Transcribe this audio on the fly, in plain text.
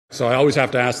So I always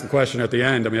have to ask the question at the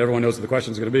end. I mean, everyone knows what the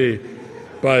question is going to be.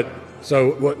 But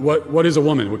so what is a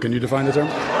woman? Can you define the term?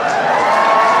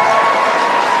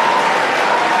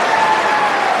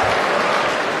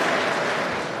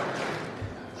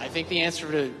 I think the answer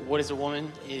to what is a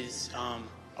woman is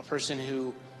a person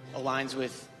who aligns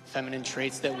with feminine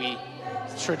traits that we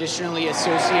traditionally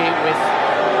associate with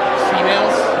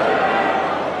females,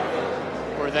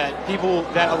 or that people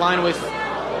that align with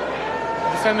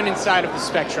the feminine side of the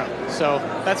spectrum. So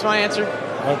that's my answer.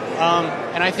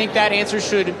 And I think that answer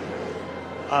should,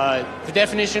 the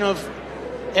definition of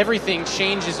everything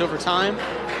changes over time.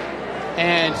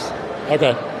 And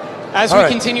as we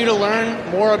continue to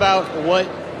learn more about what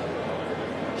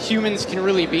humans can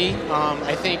really be,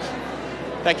 I think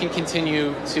that can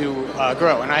continue to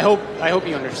grow. And I hope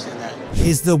you understand that.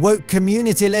 Is the woke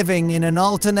community living in an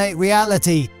alternate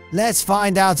reality? Let's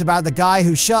find out about the guy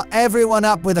who shut everyone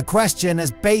up with a question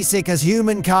as basic as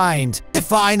humankind.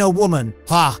 Define a woman.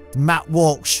 Matt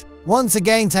Walsh once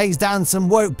again takes down some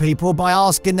woke people by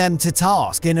asking them to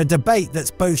task in a debate that's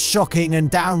both shocking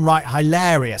and downright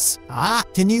hilarious.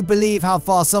 Can you believe how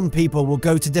far some people will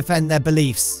go to defend their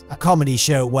beliefs? A comedy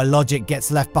show where logic gets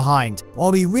left behind.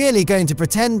 Are we really going to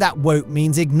pretend that woke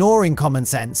means ignoring common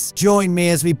sense? Join me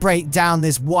as we break down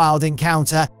this wild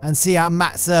encounter and see how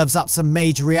Matt serves up some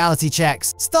major reality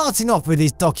checks, starting off with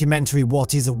his documentary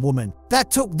What is a Woman?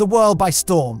 That took the world by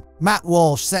storm. Matt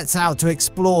Walsh sets out to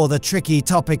explore the tricky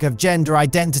topic of gender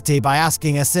identity by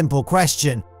asking a simple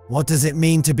question: what does it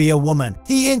mean to be a woman?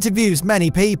 He interviews many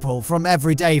people, from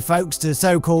everyday folks to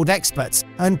so-called experts,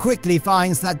 and quickly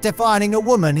finds that defining a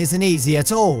woman isn't easy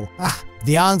at all.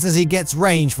 The answers he gets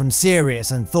range from serious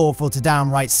and thoughtful to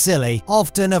downright silly,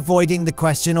 often avoiding the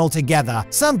question altogether.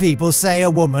 Some people say a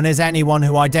woman is anyone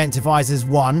who identifies as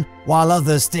one, while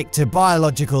others stick to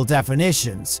biological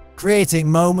definitions,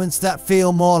 creating moments that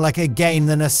feel more like a game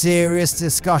than a serious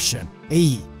discussion.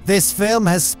 This film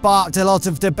has sparked a lot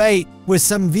of debate, with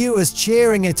some viewers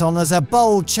cheering it on as a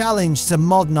bold challenge to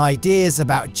modern ideas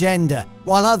about gender,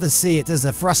 while others see it as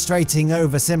a frustrating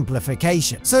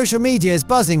oversimplification. Social media is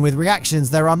buzzing with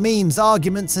reactions. There are memes,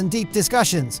 arguments, and deep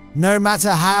discussions. No matter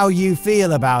how you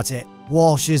feel about it,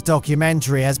 Walsh's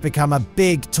documentary has become a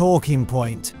big talking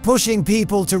point, pushing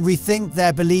people to rethink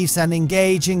their beliefs and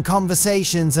engage in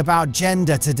conversations about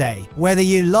gender today. Whether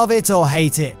you love it or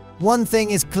hate it, one thing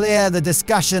is clear: the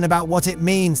discussion about what it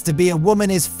means to be a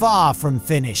woman is far from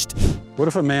finished. What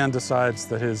if a man decides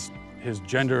that his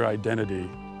gender identity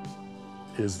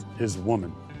is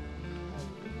woman?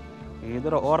 A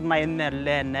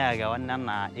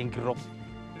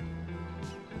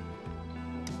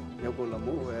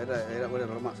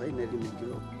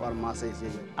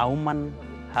woman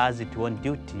has its own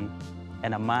duty,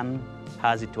 and a man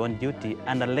has its own duty,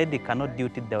 and a lady cannot do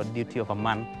the duty of a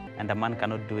man, and a man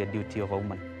cannot do a duty of a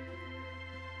woman.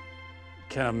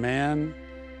 Can a man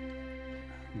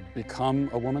become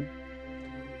a woman?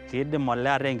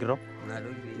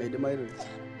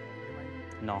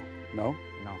 No. No?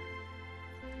 No.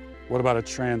 What about a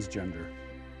transgender?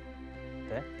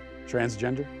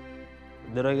 Transgender?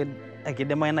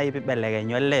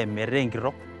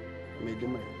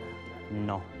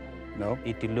 No. No?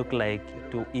 It will look like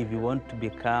if you want to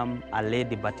become a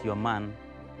lady but you're a man,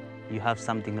 you have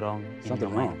something wrong in your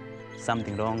mind.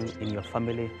 Something wrong in your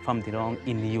family, something wrong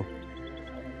in you.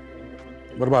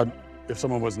 What about if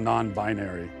someone was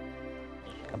non-binary?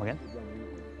 Come again?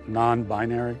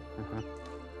 Non-binary?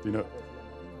 You know,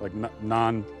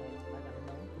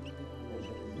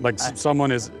 like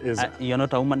someone is you're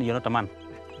not a woman, you're not a man.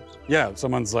 Yeah,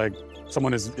 someone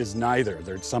is neither.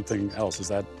 There's something else. Is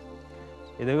that?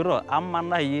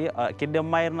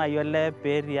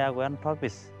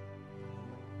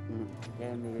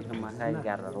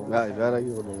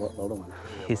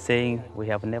 He's saying we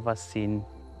have never seen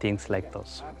things like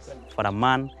those. For a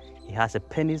man, he has a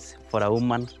penis. For a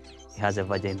woman, he has a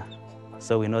vagina.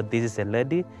 So we know this is a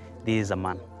lady, this is a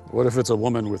man. What if it's a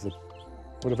woman with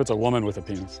a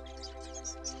penis?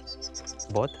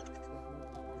 Both.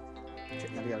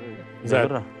 Is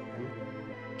that?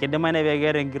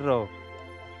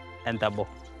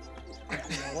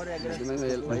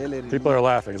 People are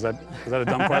laughing. Is that a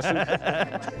dumb question?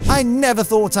 I never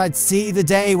thought I'd see the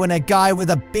day when a guy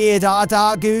with a beard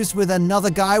argues with another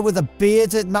guy with a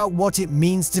beard about what it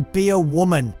means to be a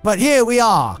woman. But here we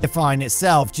are. Define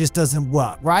itself just doesn't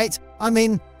work, right? I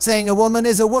mean, saying a woman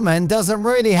is a woman doesn't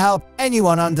really help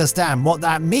anyone understand what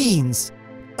that means.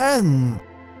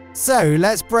 So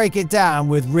let's break it down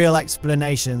with real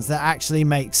explanations that actually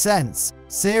make sense.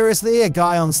 Seriously, a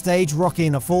guy on stage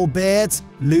rocking a full beard,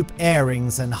 loop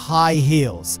earrings and high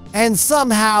heels. And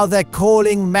somehow they're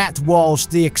calling Matt Walsh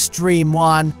the extreme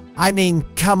one? I mean,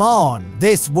 come on,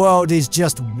 this world is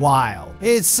just wild.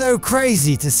 It's so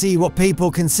crazy to see what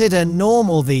people consider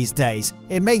normal these days.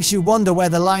 It makes you wonder where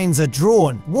the lines are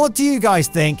drawn. What do you guys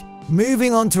think?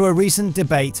 Moving on to a recent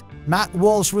debate, Matt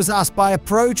Walsh was asked by a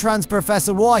pro-trans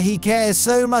professor why he cares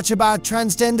so much about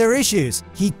transgender issues.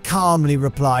 He calmly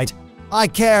replied, "I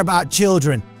care about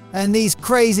children, and these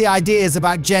crazy ideas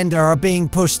about gender are being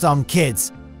pushed on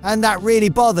kids. And that really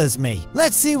bothers me."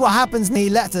 Let's see what happens when he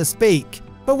let her speak.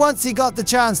 But once he got the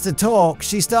chance to talk,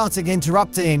 she started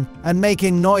interrupting him and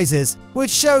making noises,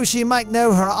 which shows she might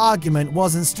know her argument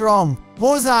wasn't strong.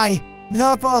 Was I?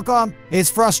 No problem. It's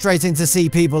frustrating to see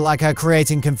people like her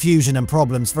creating confusion and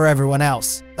problems for everyone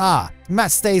else.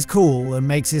 Matt stays cool and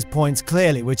makes his points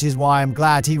clearly, which is why I'm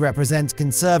glad he represents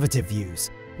conservative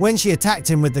views. When she attacked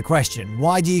him with the question,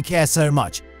 "Why do you care so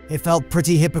much?" it felt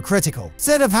pretty hypocritical.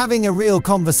 Instead of having a real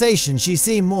conversation, she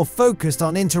seemed more focused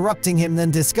on interrupting him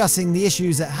than discussing the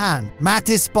issues at hand. Matt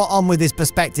is spot on with his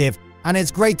perspective, and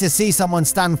it's great to see someone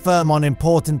stand firm on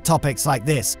important topics like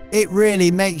this. It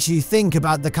really makes you think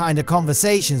about the kind of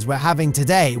conversations we're having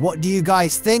today. What do you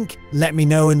guys think? Let me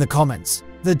know in the comments.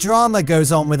 The drama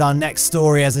goes on with our next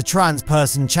story as a trans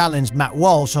person challenged Matt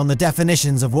Walsh on the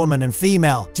definitions of woman and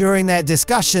female. During their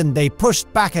discussion, they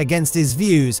pushed back against his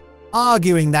views,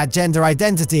 arguing that gender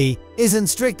identity isn't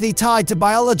strictly tied to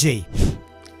biology.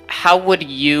 How would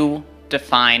you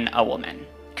define a woman?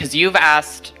 Because you've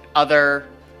asked other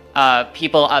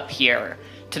people up here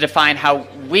to define how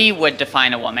we would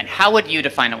define a woman. How would you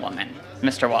define a woman,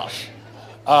 Mr. Walsh?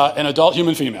 An adult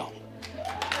human female.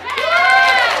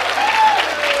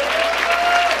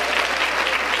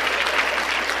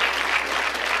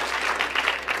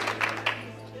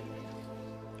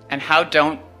 And how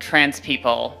don't trans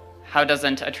people, how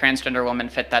doesn't a transgender woman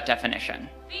fit that definition?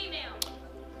 Female.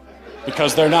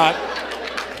 Because they're not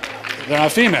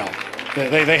female.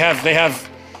 They have.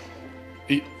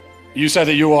 You said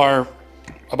that you are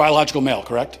a biological male,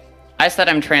 correct? I said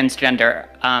I'm transgender.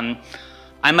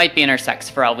 I might be intersex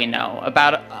for all we know.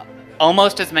 About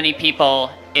almost as many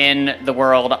people in the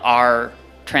world are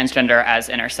transgender as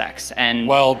intersex, and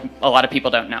a lot of people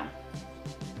don't know.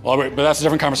 Well, but that's a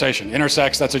different conversation.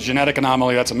 Intersex, that's a genetic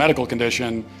anomaly, that's a medical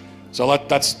condition. So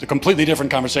that's a completely different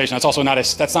conversation. That's also not a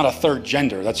third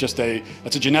gender. That's a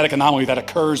genetic anomaly that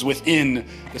occurs within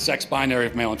the sex binary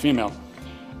of male and female.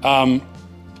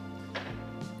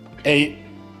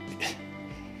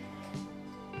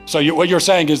 So what you're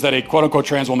saying is that a quote-unquote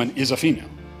trans woman is a female?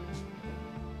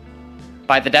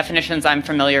 By the definitions I'm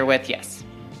familiar with, yes.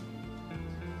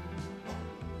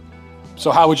 So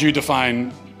how would you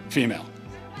define female?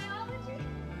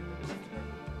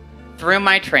 Through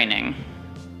my training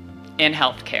in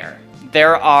healthcare,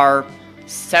 there are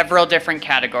several different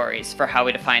categories for how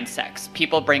we define sex.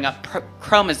 People bring up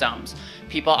chromosomes.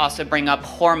 People also bring up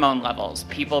hormone levels.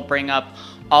 People bring up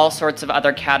all sorts of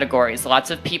other categories.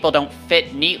 Lots of people don't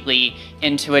fit neatly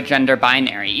into a gender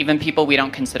binary, even people we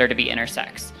don't consider to be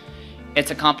intersex.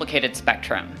 It's a complicated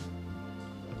spectrum.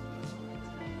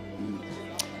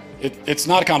 It's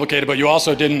not complicated, but you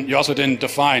also didn't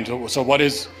define. So what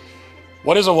is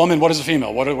a woman? What is a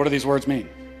female? What do these words mean?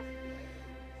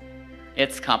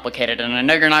 It's complicated, and I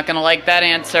know you're not going to like that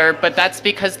answer, but that's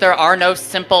because there are no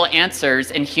simple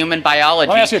answers in human biology.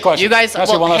 Let me ask you a question. You guys,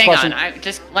 well, hang on.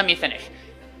 Just let me finish.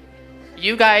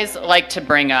 You guys like to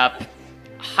bring up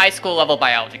high school level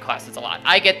biology classes a lot.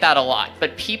 I get that a lot,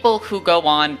 but people who go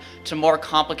on to more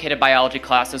complicated biology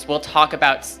classes will talk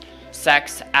about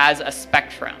sex as a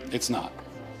spectrum. It's not.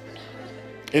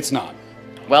 It's not.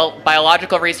 Well,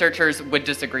 biological researchers would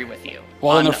disagree with you.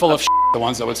 Well, then they're full of shit, the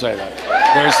ones that would say that.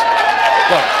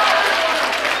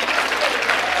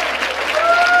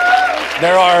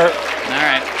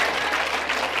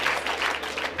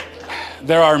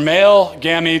 There are male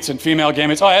gametes and female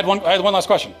gametes. Oh, I had one last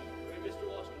question.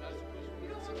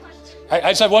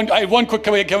 I just had one quick.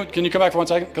 Can you come back for 1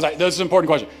 second? Because this is an important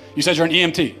question. You said you're an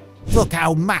EMT. Look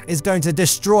how Matt is going to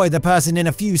destroy the person in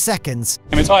a few seconds.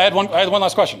 Oh, I had one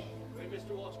last question.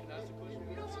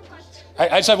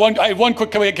 I just had one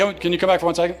quick. Can you come back for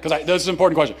 1 second? Because this is an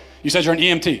important question. You said you're an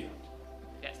EMT.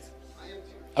 Yes.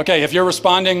 Okay, if you're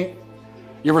responding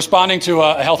to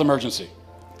a health emergency.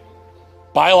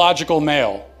 Biological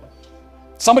male,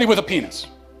 somebody with a penis,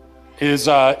 is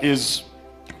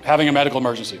having a medical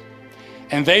emergency,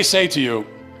 and they say to you,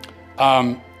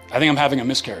 "I think I'm having a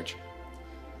miscarriage."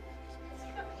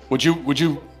 Would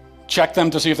you check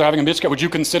them to see if they're having a miscarriage? Would you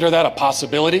consider that a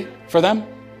possibility for them?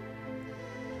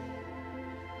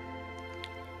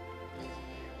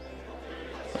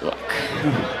 Look.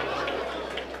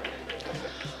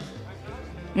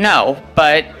 No,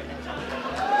 but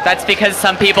that's because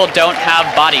some people don't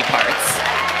have body parts.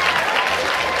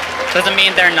 Doesn't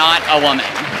mean they're not a woman.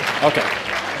 Okay.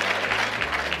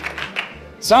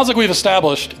 Sounds like we've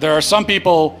established there are some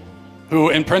people who,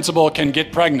 in principle, can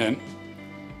get pregnant,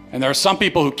 and there are some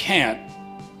people who can't.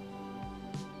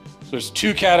 So there's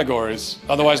two categories,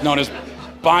 otherwise known as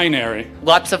binary.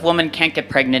 Lots of women can't get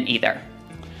pregnant either.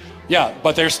 Yeah,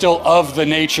 but they're still of the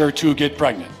nature to get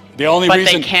pregnant. The only But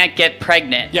reason they can't get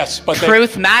pregnant. Yes, but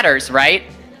truth matters, right?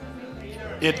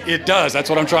 It does. That's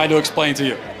what I'm trying to explain to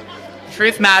you.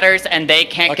 Truth matters, and they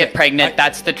can't get pregnant.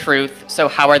 That's the truth. So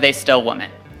how are they still women?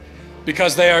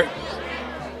 Because they are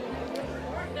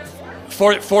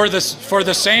for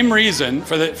the same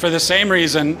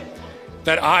reason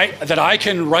that I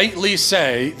can rightly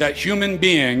say that human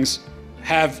beings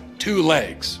have two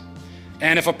legs.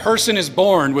 And if a person is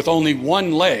born with only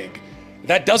one leg,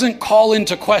 that doesn't call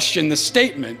into question the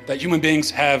statement that human beings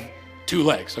have two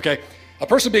legs, okay? A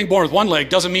person being born with one leg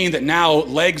doesn't mean that now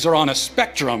legs are on a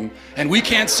spectrum and we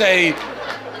can't say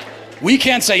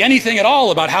anything at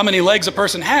all about how many legs a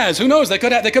person has. Who knows? They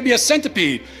could be a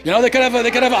centipede. You know, they could have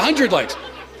 100 legs.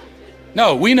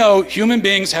 No, we know human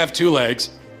beings have two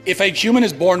legs. If a human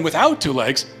is born without two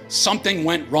legs, something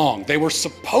went wrong. They were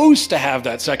supposed to have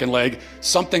that second leg.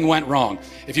 Something went wrong.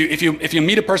 If you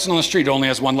meet a person on the street who only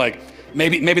has one leg,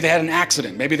 maybe they had an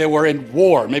accident. Maybe they were in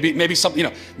war. Maybe something, you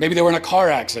know, maybe they were in a car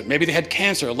accident. Maybe they had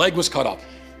cancer. A leg was cut off.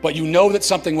 But you know that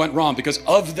something went wrong because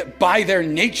by their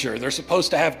nature, they're supposed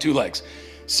to have two legs.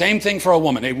 Same thing for a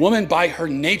woman. A woman by her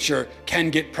nature can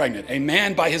get pregnant. A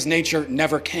man by his nature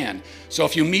never can. So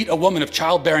if you meet a woman of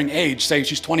childbearing age, say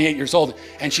she's 28 years old,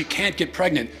 and she can't get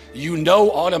pregnant, you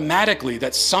know automatically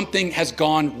that something has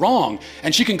gone wrong.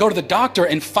 And she can go to the doctor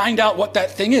and find out what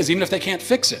that thing is, even if they can't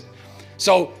fix it.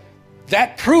 So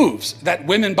that proves that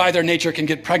women by their nature can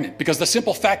get pregnant, because the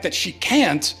simple fact that she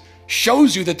can't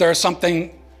shows you that there's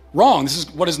something wrong. This is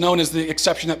what is known as the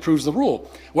exception that proves the rule.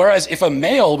 Whereas if a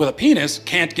male with a penis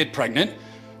can't get pregnant,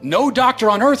 no doctor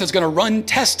on earth is going to run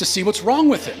tests to see what's wrong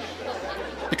with him,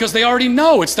 because they already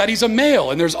know it's that he's a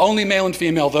male, and there's only male and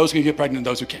female, those who can get pregnant and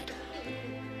those who can't.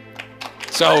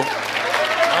 So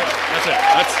that's it.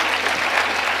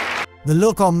 The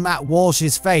look on Matt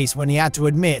Walsh's face when he had to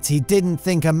admit he didn't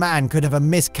think a man could have a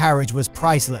miscarriage was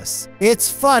priceless.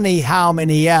 It's funny how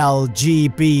many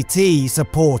LGBT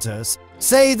supporters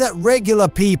say that regular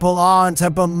people aren't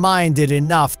open-minded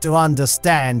enough to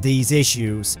understand these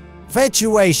issues.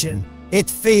 Fatuation. It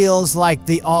feels like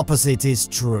the opposite is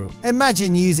true.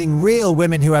 Imagine using real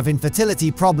women who have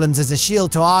infertility problems as a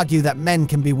shield to argue that men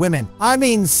can be women. I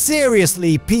mean,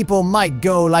 seriously, people might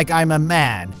go like I'm a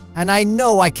man, and I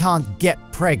know I can't get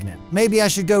pregnant. Maybe I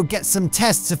should go get some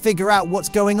tests to figure out what's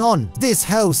going on. This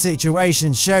whole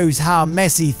situation shows how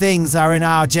messy things are in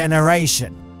our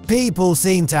generation. People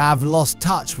seem to have lost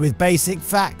touch with basic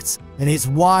facts, and it's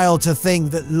wild to think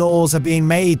that laws are being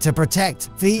made to protect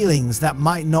feelings that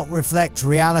might not reflect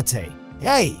reality.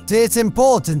 Hey, it's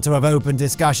important to have open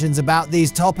discussions about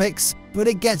these topics, but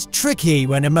it gets tricky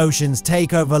when emotions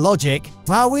take over logic.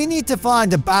 Well, we need to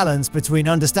find a balance between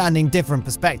understanding different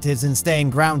perspectives and staying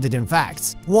grounded in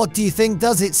facts. What do you think?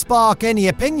 Does it spark any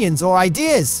opinions or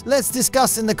ideas? Let's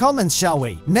discuss in the comments, shall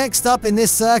we? Next up in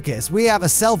this circus, we have a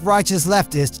self-righteous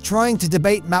leftist trying to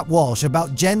debate Matt Walsh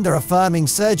about gender-affirming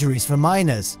surgeries for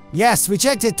minors. Yes, we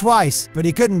checked it twice, but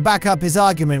he couldn't back up his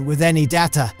argument with any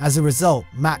data. As a result,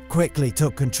 Matt quickly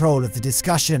took control of the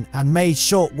discussion and made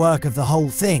short work of the whole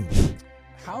thing.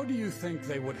 How do you think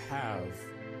they would have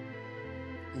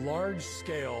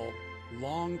large-scale,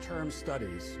 long-term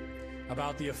studies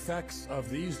about the effects of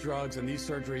these drugs and these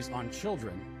surgeries on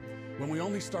children when we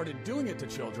only started doing it to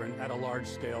children at a large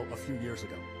scale a few years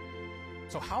ago?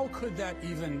 So how could that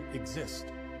even exist?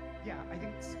 Yeah, I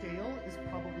think scale is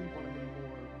probably one of the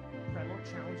more prevalent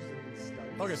challenges in these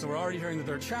studies. Okay, so we're already hearing that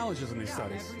there are challenges in these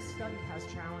studies. Every study has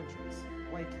challenges.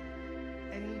 Like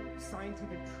any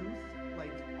scientific truth,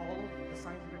 like all of the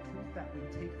scientific truth that we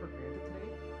take for granted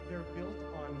today, they're built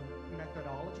on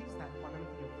methodologies that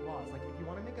fundamentally have flaws. Like if you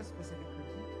want to make a specific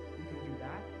critique, you can do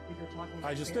that. If you're talking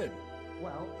about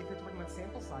Well, if you're talking about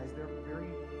sample size, there are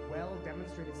very well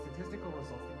demonstrated statistical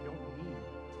results that you don't need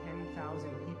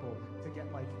 10,000 people to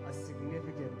get like a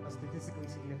statistically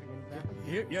significant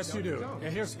value. Yes, you do. Yeah,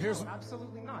 here's no,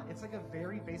 absolutely not. It's like a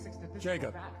very basic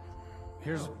statistical fact.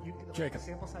 Jacob. A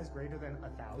sample size greater than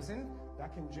 1,000,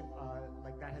 that can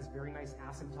that has very nice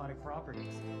asymptotic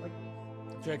properties. Like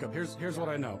Jacob, here's what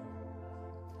I know.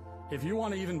 If you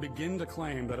want to even begin to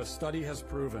claim that a study has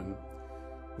proven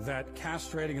that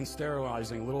castrating and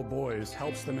sterilizing little boys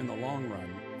helps them in the long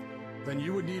run, then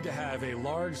you would need to have a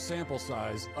large sample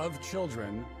size of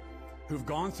children who've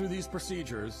gone through these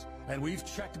procedures, and we've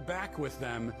checked back with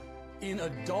them in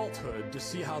adulthood to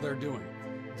see how they're doing.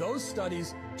 Those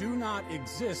studies do not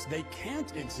exist. They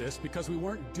can't exist because we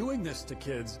weren't doing this to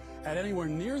kids at anywhere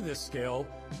near this scale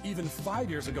even 5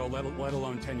 years ago, let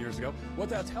alone 10 years ago. What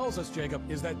that tells us, Jacob,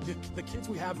 is that the kids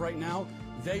we have right now,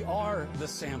 they are the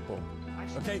sample.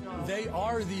 Okay, they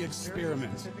are the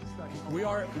experiment. We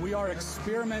are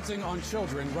experimenting on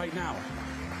children right now.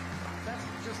 That's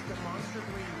just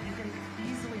demonstrably, you can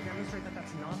easily demonstrate that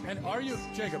that's not the And case. are you,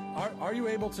 Jacob, are you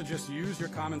able to just use your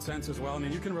common sense as well? I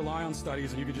mean, you can rely on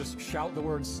studies and you can just shout the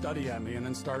word study at me and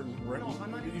then start,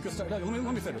 you can start, let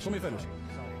me finish.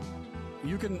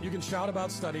 You can shout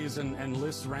about studies and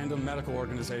list random medical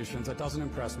organizations. That doesn't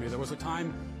impress me. There was a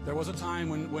time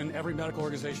when every medical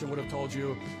organization would have told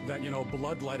you that, you know,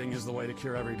 bloodletting is the way to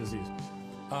cure every disease.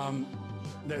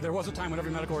 There was a time when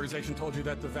every medical organization told you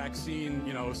that the vaccine,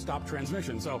 you know, stopped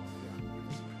transmission. So,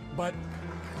 but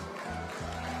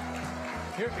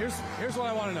here's what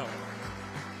I want to know.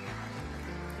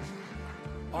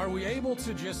 Are we able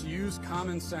to just use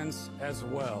common sense as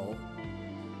well?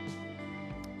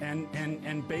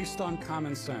 And based on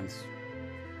common sense,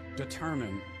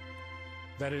 determine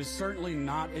that it is certainly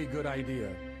not a good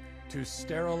idea to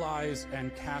sterilize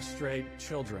and castrate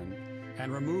children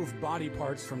and remove body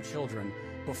parts from children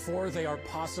before they are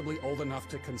possibly old enough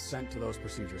to consent to those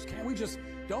procedures. Can't we just,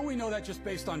 don't we know that just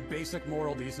based on basic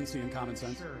moral decency and common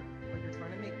sense? Sure, but you're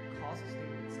trying to make causal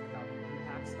statements about the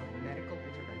impacts of medical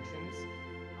interventions.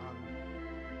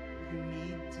 You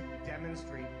need to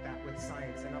demonstrate that with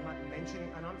science, and I'm not mentioning,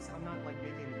 and I'm not like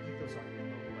making an ethos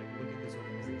argument, like look at this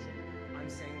organization. I'm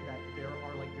saying that there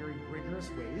are like very rigorous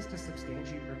ways to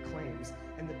substantiate your claims,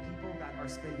 and the people that are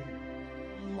spending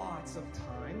lots of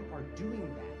time are doing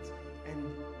that, and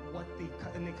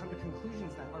they come to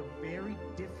conclusions that are very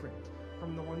different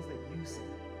from the ones that you say.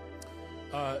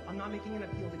 I'm not making an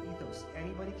appeal to ethos.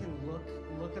 Anybody can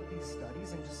look at these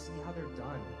studies and just see how they're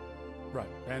done. Right,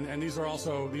 and these are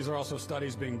also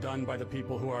studies being done by the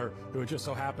people who it just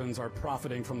so happens are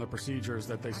profiting from the procedures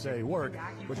that they say work,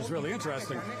 which is really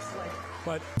interesting.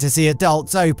 But To see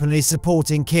adults openly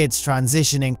supporting kids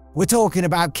transitioning, we're talking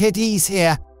about kiddies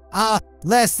here.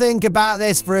 Let's think about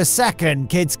this for a second.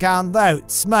 Kids can't vote,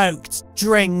 smoke,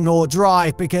 drink, nor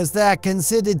drive because they're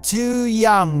considered too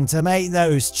young to make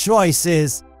those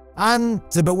choices.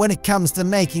 But when it comes to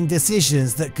making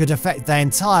decisions that could affect their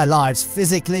entire lives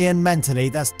physically and mentally,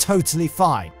 that's totally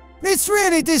fine. It's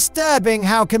really disturbing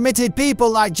how committed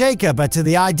people like Jacob are to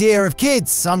the idea of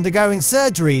kids undergoing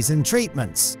surgeries and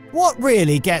treatments. What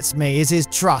really gets me is his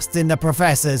trust in the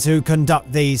professors who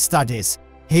conduct these studies.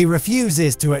 He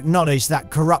refuses to acknowledge that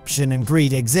corruption and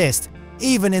greed exist,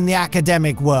 even in the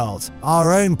academic world.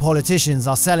 Our own politicians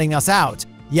are selling us out,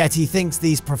 yet he thinks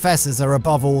these professors are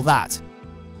above all that.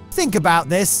 Think about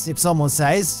this. If someone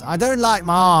says, I don't like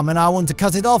my arm and I want to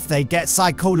cut it off, they get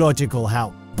psychological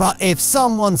help. But if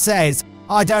someone says,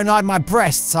 I don't like my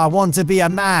breasts, I want to be a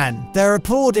man, they're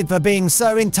applauded for being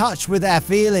so in touch with their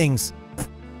feelings.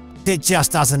 It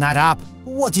just doesn't add up.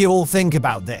 What do you all think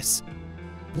about this?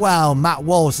 Well, Matt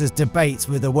Walsh's debates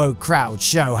with the woke crowd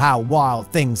show how wild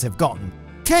things have gotten.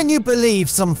 Can you believe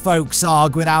some folks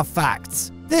argue without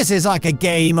facts? This is like a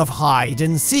game of hide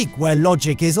and seek where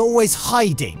logic is always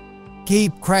hiding.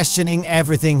 Keep questioning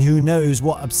everything, who knows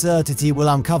what absurdity will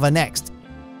uncover next.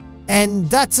 And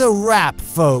that's a wrap,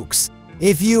 folks.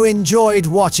 If you enjoyed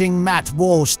watching Matt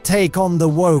Walsh take on the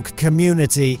woke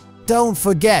community, don't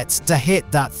forget to hit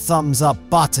that thumbs up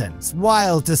button. It's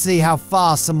wild to see how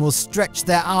far some will stretch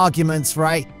their arguments,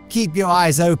 right? Keep your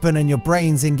eyes open and your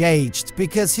brains engaged,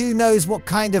 because who knows what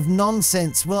kind of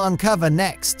nonsense we'll uncover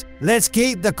next. Let's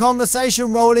keep the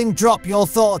conversation rolling. Drop your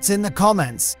thoughts in the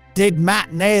comments. Did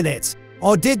Matt nail it?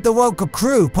 Or did the woke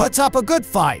crew put up a good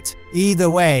fight? Either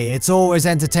way, it's always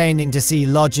entertaining to see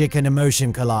logic and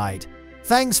emotion collide.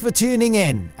 Thanks for tuning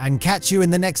in, and catch you in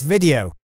the next video.